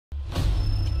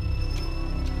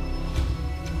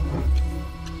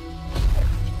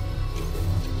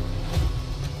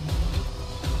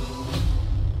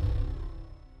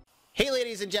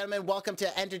Ladies and gentlemen, welcome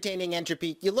to Entertaining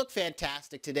Entropy. You look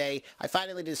fantastic today. I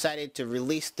finally decided to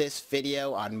release this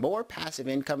video on more passive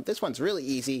income. This one's really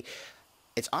easy.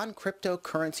 It's on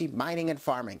cryptocurrency mining and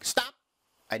farming. Stop!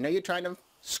 I know you're trying to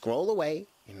scroll away.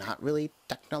 You're not really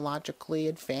technologically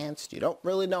advanced. You don't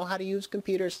really know how to use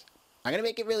computers. I'm going to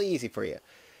make it really easy for you.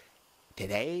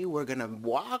 Today, we're going to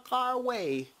walk our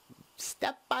way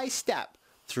step by step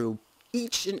through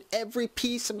each and every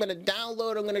piece. I'm going to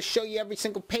download. I'm going to show you every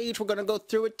single page. We're going to go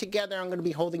through it together. I'm going to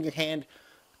be holding your hand.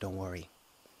 Don't worry.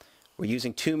 We're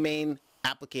using two main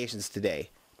applications today.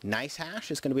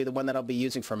 Nicehash is going to be the one that I'll be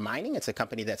using for mining. It's a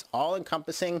company that's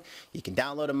all-encompassing. You can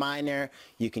download a miner.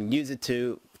 You can use it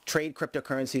to trade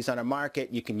cryptocurrencies on a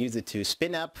market. You can use it to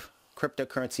spin up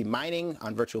cryptocurrency mining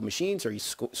on virtual machines, or you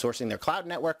sourcing their cloud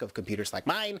network of computers like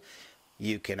mine.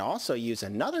 You can also use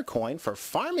another coin for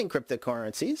farming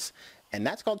cryptocurrencies, and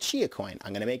that's called Chia Coin.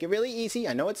 I'm going to make it really easy.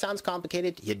 I know it sounds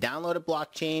complicated. You download a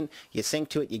blockchain, you sync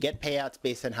to it, you get payouts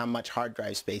based on how much hard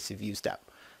drive space you've used up.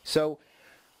 So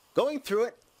going through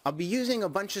it, I'll be using a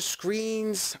bunch of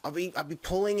screens. I'll be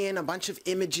pulling in a bunch of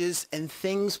images, and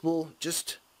things will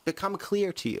just become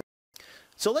clear to you.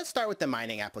 So let's start with the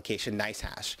mining application,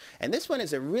 Nicehash. And this one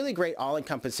is a really great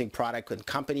all-encompassing product and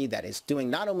company that is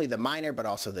doing not only the miner, but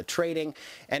also the trading.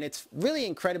 And it's really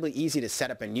incredibly easy to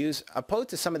set up and use, opposed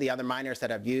to some of the other miners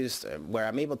that I've used where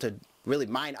I'm able to really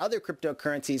mine other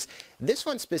cryptocurrencies. This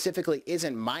one specifically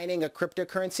isn't mining a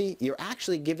cryptocurrency. You're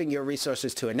actually giving your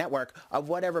resources to a network of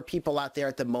whatever people out there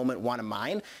at the moment want to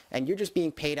mine, and you're just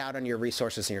being paid out on your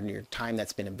resources and your time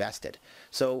that's been invested.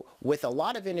 So with a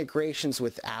lot of integrations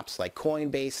with apps like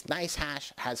Coinbase,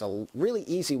 Nicehash has a really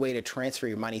easy way to transfer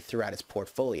your money throughout its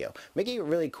portfolio, making it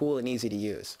really cool and easy to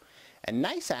use. And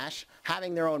Nicehash,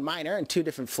 having their own miner in two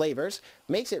different flavors,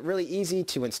 makes it really easy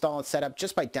to install and set up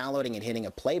just by downloading and hitting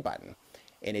a play button.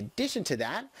 In addition to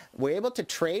that, we're able to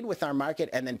trade with our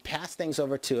market and then pass things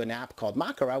over to an app called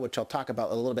Makara, which I'll talk about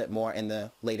a little bit more in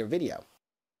the later video.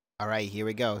 All right, here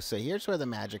we go. So here's where the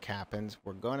magic happens.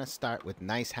 We're going to start with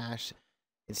Nicehash.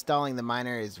 Installing the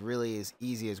miner is really as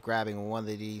easy as grabbing one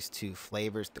of these two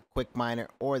flavors, the quick miner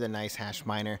or the Nicehash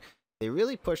miner. They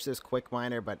really push this quick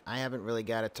miner, but I haven't really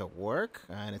got it to work,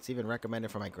 and it's even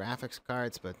recommended for my graphics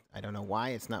cards, but I don't know why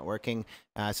it's not working.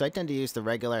 So I tend to use the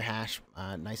regular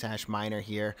Nicehash miner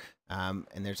here, and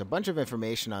there's a bunch of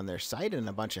information on their site and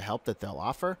a bunch of help that they'll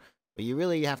offer, but you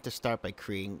really have to start by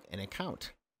creating an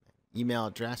account. Email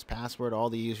address, password, all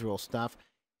the usual stuff.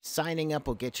 Signing up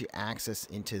will get you access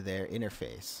into their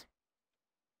interface.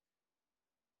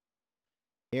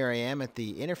 Here I am at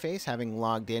the interface, having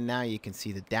logged in now. You can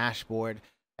see the dashboard.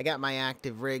 I got my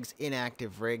active rigs,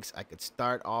 inactive rigs. I could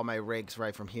start all my rigs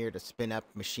right from here to spin up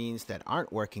machines that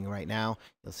aren't working right now.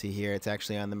 You'll see here it's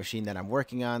actually on the machine that I'm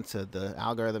working on, so the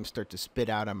algorithms start to spit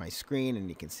out on my screen, and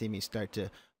you can see me start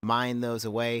to mine those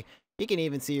away. You can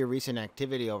even see your recent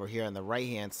activity over here on the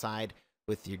right-hand side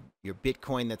with your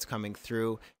Bitcoin that's coming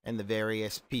through and the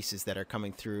various pieces that are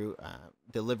coming through,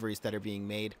 deliveries that are being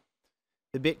made.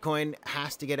 The Bitcoin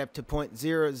has to get up to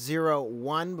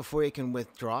 0.001 before you can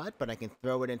withdraw it, but I can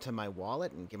throw it into my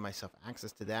wallet and give myself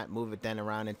access to that, move it then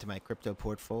around into my crypto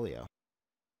portfolio.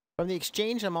 From the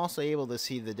exchange, I'm also able to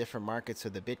see the different markets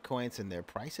of the Bitcoins and their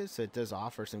prices, so it does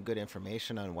offer some good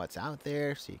information on what's out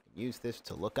there, so you can use this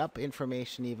to look up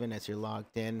information even as you're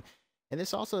logged in. And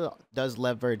this also does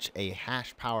leverage a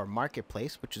hash power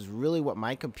marketplace, which is really what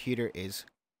my computer is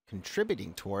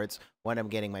contributing towards when I'm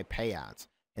getting my payouts.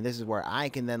 And this is where I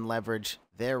can then leverage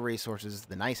their resources,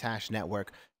 the Nicehash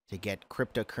network, to get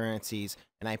cryptocurrencies,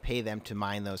 and I pay them to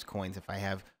mine those coins if I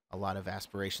have a lot of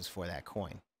aspirations for that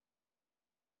coin.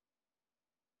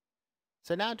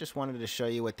 So now I just wanted to show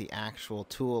you what the actual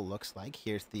tool looks like.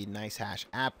 Here's the Nicehash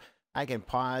app. I can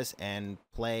pause and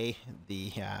play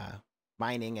the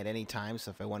mining at any time, so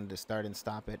if I wanted to start and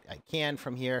stop it, I can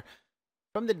from here.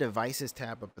 From the Devices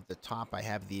tab up at the top, I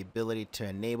have the ability to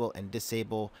enable and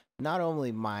disable not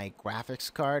only my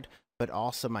graphics card, but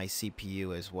also my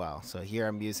CPU as well. So here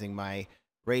I'm using my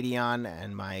Radeon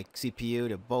and my CPU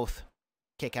to both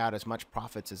kick out as much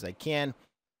profits as I can.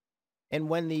 And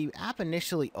when the app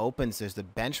initially opens, there's the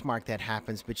benchmark that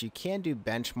happens, but you can do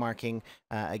benchmarking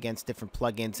against different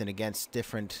plugins and against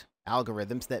different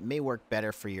algorithms that may work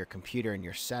better for your computer and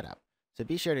your setup. So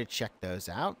be sure to check those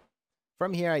out.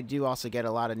 From here, I do also get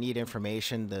a lot of neat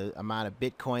information, the amount of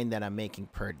Bitcoin that I'm making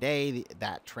per day,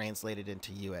 that translated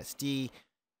into USD.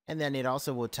 And then it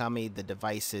also will tell me the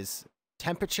device's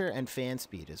temperature and fan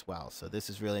speed as well. So this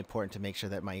is really important to make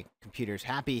sure that my computer is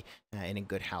happy and in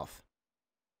good health.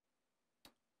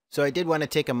 So I did want to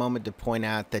take a moment to point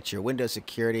out that your Windows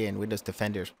Security and Windows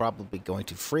Defender is probably going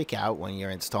to freak out when you're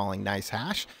installing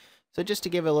Nicehash. So just to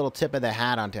give a little tip of the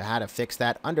hat onto how to fix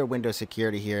that, under Windows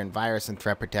Security here in Virus and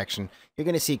Threat Protection, you're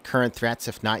going to see current threats.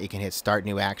 If not, you can hit Start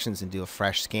New Actions and do a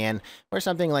fresh scan. Or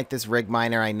something like this rig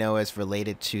miner I know is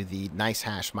related to the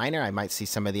Nicehash miner. I might see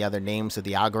some of the other names of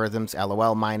the algorithms.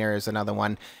 LOL miner is another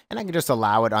one. And I can just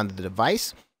allow it on the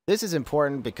device. This is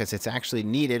important because it's actually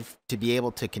needed to be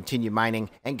able to continue mining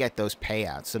and get those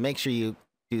payouts. So make sure you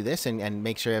do this and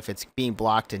make sure if it's being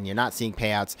blocked and you're not seeing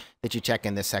payouts that you check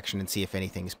in this section and see if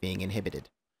anything's being inhibited.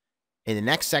 In the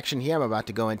next section here, I'm about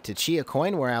to go into Chia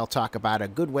Coin, where I'll talk about a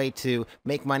good way to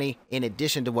make money in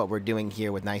addition to what we're doing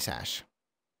here with Nicehash.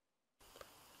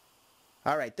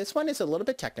 All right, this one is a little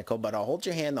bit technical, but I'll hold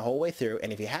your hand the whole way through.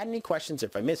 And if you had any questions,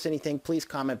 if I missed anything, please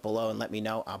comment below and let me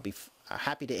know. I'll be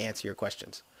happy to answer your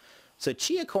questions. So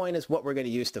Chia Coin is what we're going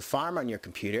to use to farm on your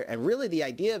computer, and really the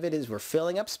idea of it is we're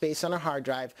filling up space on a hard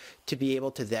drive to be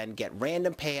able to then get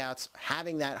random payouts,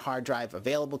 having that hard drive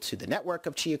available to the network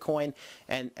of Chia Coin,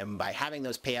 and by having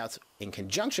those payouts in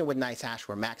conjunction with Nicehash,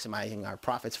 we're maximizing our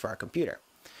profits for our computer.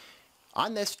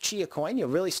 On this Chia Coin, you'll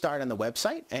really start on the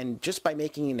website, and just by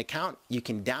making an account, you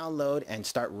can download and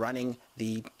start running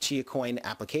the Chia Coin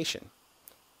application.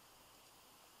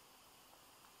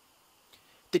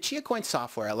 The Chia Coin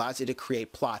software allows you to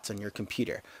create plots on your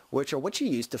computer, which are what you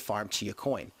use to farm Chia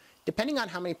Coin. Depending on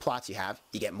how many plots you have,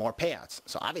 you get more payouts.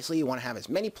 So obviously you want to have as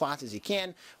many plots as you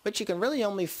can, but you can really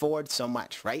only afford so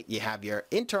much, right? You have your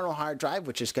internal hard drive,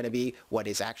 which is going to be what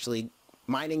is actually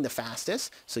mining the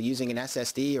fastest. So using an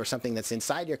SSD or something that's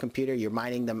inside your computer, you're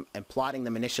mining them and plotting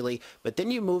them initially, but then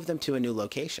you move them to a new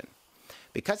location.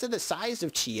 Because of the size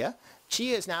of Chia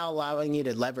is now allowing you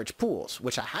to leverage pools,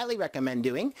 which I highly recommend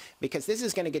doing because this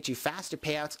is going to get you faster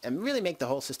payouts and really make the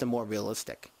whole system more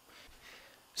realistic.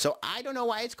 So I don't know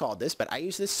why it's called this, but I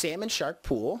use this salmon shark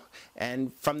pool,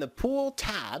 and from the pool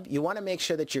tab, you want to make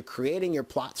sure that you're creating your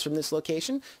plots from this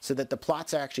location so that the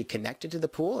plots are actually connected to the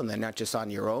pool and they're not just on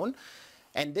your own.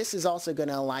 And this is also going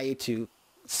to allow you to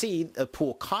see the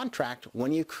pool contract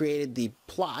when you created the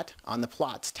plot on the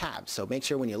plots tab. So make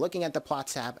sure when you're looking at the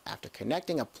plots tab, after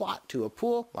connecting a plot to a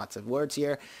pool, lots of words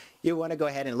here, you want to go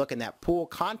ahead and look in that pool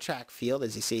contract field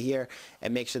as you see here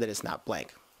and make sure that it's not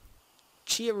blank.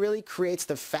 Chia really creates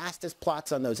the fastest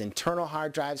plots on those internal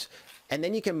hard drives, and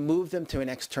then you can move them to an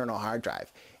external hard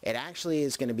drive. It actually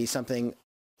is going to be something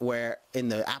where in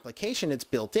the application it's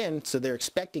built in, so they're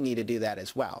expecting you to do that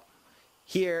as well.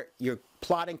 Here, you're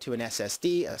plotting to an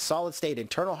SSD, a solid-state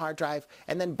internal hard drive,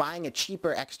 and then buying a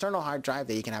cheaper external hard drive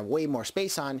that you can have way more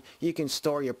space on. You can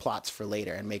store your plots for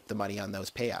later and make the money on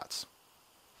those payouts.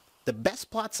 The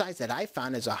best plot size that I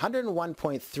found is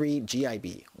 101.3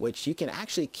 GIB, which you can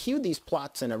actually queue these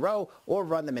plots in a row or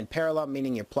run them in parallel,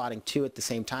 meaning you're plotting two at the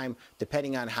same time,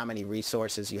 depending on how many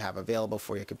resources you have available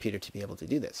for your computer to be able to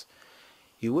do this.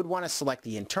 You would want to select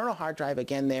the internal hard drive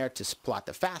again there to plot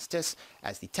the fastest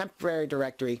as the temporary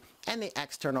directory and the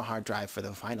external hard drive for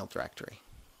the final directory.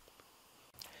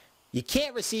 You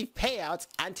can't receive payouts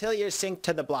until you're synced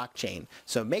to the blockchain.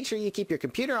 So make sure you keep your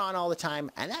computer on all the time,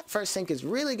 and that first sync is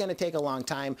really going to take a long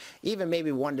time, even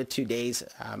maybe 1 to 2 days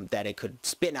that it could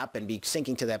spin up and be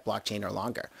syncing to that blockchain or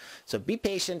longer. So be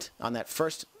patient on that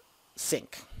first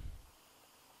sync.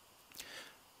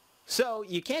 So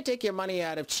you can't take your money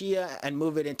out of Chia and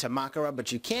move it into Makara,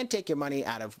 but you can take your money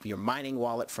out of your mining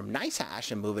wallet from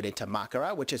Nicehash and move it into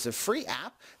Makara, which is a free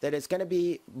app that is going to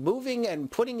be moving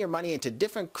and putting your money into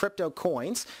different crypto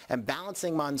coins and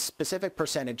balancing them on specific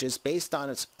percentages based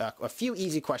on a few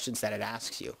easy questions that it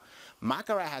asks you.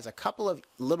 Makara has a couple of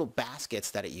little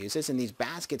baskets that it uses, and these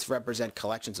baskets represent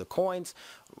collections of coins,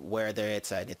 whether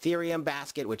it's an Ethereum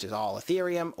basket, which is all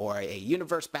Ethereum, or a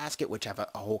Universe basket, which have a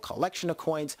whole collection of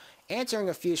coins. Answering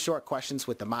a few short questions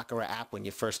with the Makara app when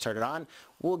you first turn it on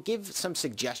will give some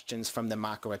suggestions from the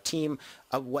Makara team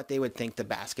of what they would think the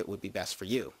basket would be best for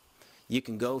you. You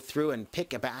can go through and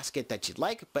pick a basket that you'd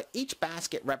like, but each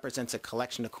basket represents a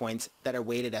collection of coins that are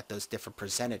weighted at those different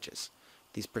percentages.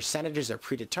 These percentages are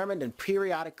predetermined and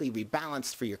periodically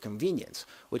rebalanced for your convenience,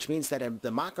 which means that the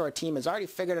Makara team has already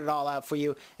figured it all out for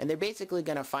you, and they're basically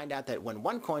going to find out that when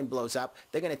one coin blows up,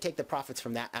 they're going to take the profits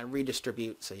from that and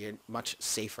redistribute, so you're much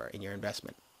safer in your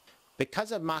investment.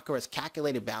 Because of Makara's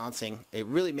calculated balancing, it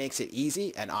really makes it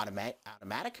easy and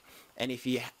automatic. And if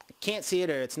you can't see it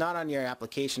or it's not on your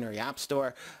application or your app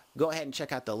store, go ahead and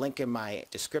check out the link in my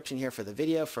description here for the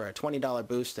video for a $20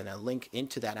 boost and a link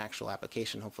into that actual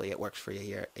application. Hopefully it works for you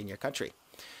here in your country.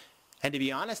 And to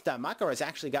be honest, Makara has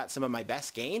actually got some of my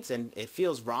best gains, and it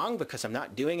feels wrong because I'm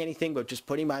not doing anything but just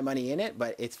putting my money in it,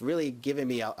 but it's really given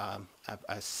me a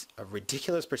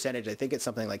ridiculous percentage. I think it's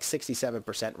something like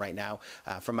 67% right now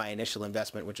from my initial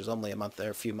investment, which was only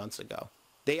a few months ago.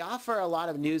 They offer a lot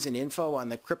of news and info on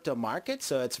the crypto market,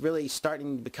 so it's really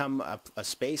starting to become a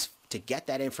space to get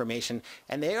that information,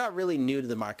 and they are really new to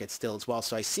the market still as well,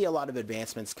 so I see a lot of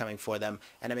advancements coming for them,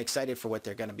 and I'm excited for what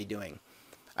they're going to be doing.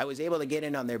 I was able to get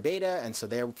in on their beta, and so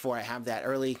therefore I have that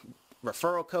early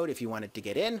referral code if you wanted to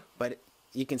get in, but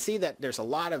you can see that there's a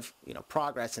lot of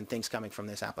progress and things coming from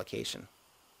this application.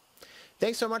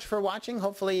 Thanks so much for watching.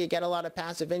 Hopefully you get a lot of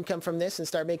passive income from this and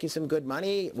start making some good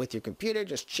money with your computer,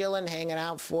 just chilling, hanging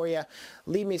out for you.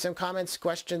 Leave me some comments,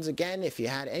 questions. Again, if you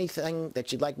had anything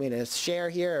that you'd like me to share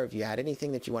here, or if you had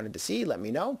anything that you wanted to see, let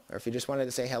me know. Or if you just wanted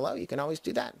to say hello, you can always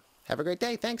do that. Have a great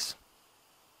day. Thanks.